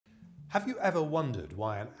Have you ever wondered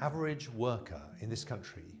why an average worker in this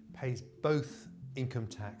country pays both income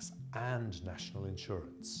tax and national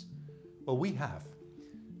insurance? Well, we have,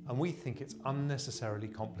 and we think it's unnecessarily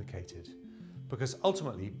complicated because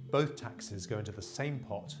ultimately both taxes go into the same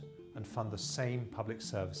pot and fund the same public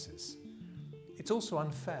services. It's also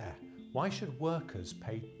unfair. Why should workers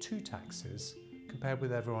pay two taxes compared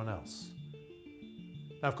with everyone else?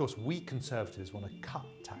 Now, of course, we Conservatives want to cut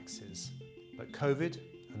taxes, but COVID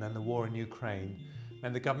and then the war in Ukraine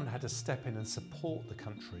meant the government had to step in and support the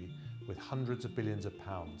country with hundreds of billions of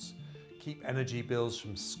pounds, keep energy bills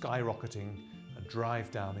from skyrocketing and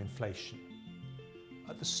drive down inflation.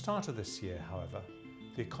 At the start of this year, however,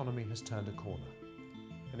 the economy has turned a corner,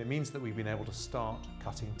 and it means that we've been able to start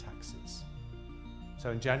cutting taxes. So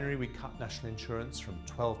in January we cut national insurance from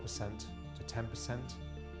 12% to 10%,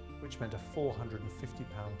 which meant a £450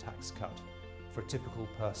 tax cut for a typical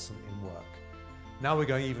person in work. Now we're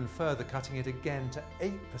going even further, cutting it again to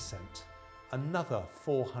 8%, another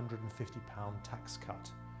 £450 tax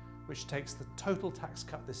cut, which takes the total tax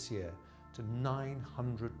cut this year to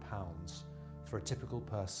 £900 for a typical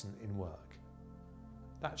person in work.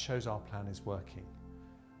 That shows our plan is working.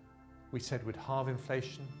 We said we'd halve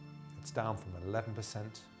inflation, it's down from 11%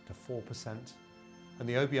 to 4%, and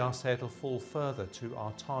the OBR say it'll fall further to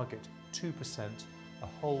our target 2% a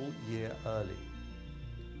whole year early.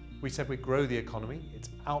 We said we'd grow the economy, it's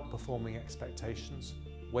outperforming expectations,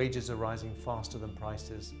 wages are rising faster than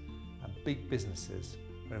prices, and big businesses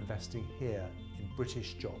are investing here in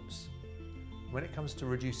British jobs. When it comes to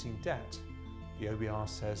reducing debt, the OBR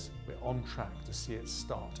says we're on track to see it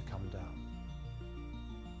start to come down.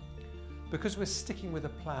 Because we're sticking with a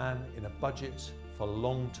plan in a budget for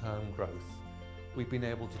long-term growth, we've been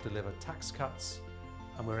able to deliver tax cuts,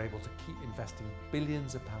 and we're able to keep investing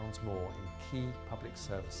billions of pounds more in key public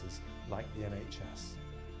services like the NHS.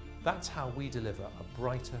 That's how we deliver a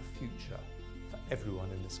brighter future for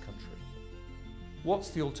everyone in this country. What's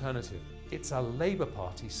the alternative? It's a Labour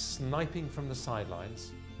Party sniping from the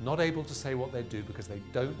sidelines, not able to say what they do because they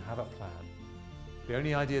don't have a plan. The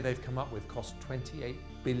only idea they've come up with costs £28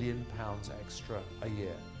 billion extra a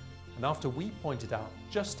year. And after we pointed out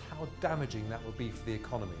just how damaging that would be for the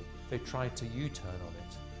economy, they tried to U-turn on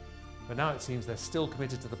it. But now it seems they're still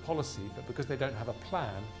committed to the policy, but because they don't have a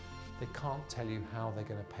plan, they can't tell you how they're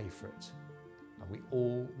going to pay for it. And we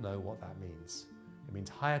all know what that means. It means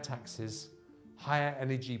higher taxes, higher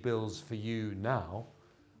energy bills for you now,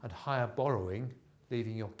 and higher borrowing,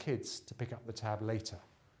 leaving your kids to pick up the tab later.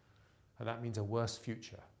 And that means a worse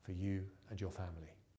future for you and your family.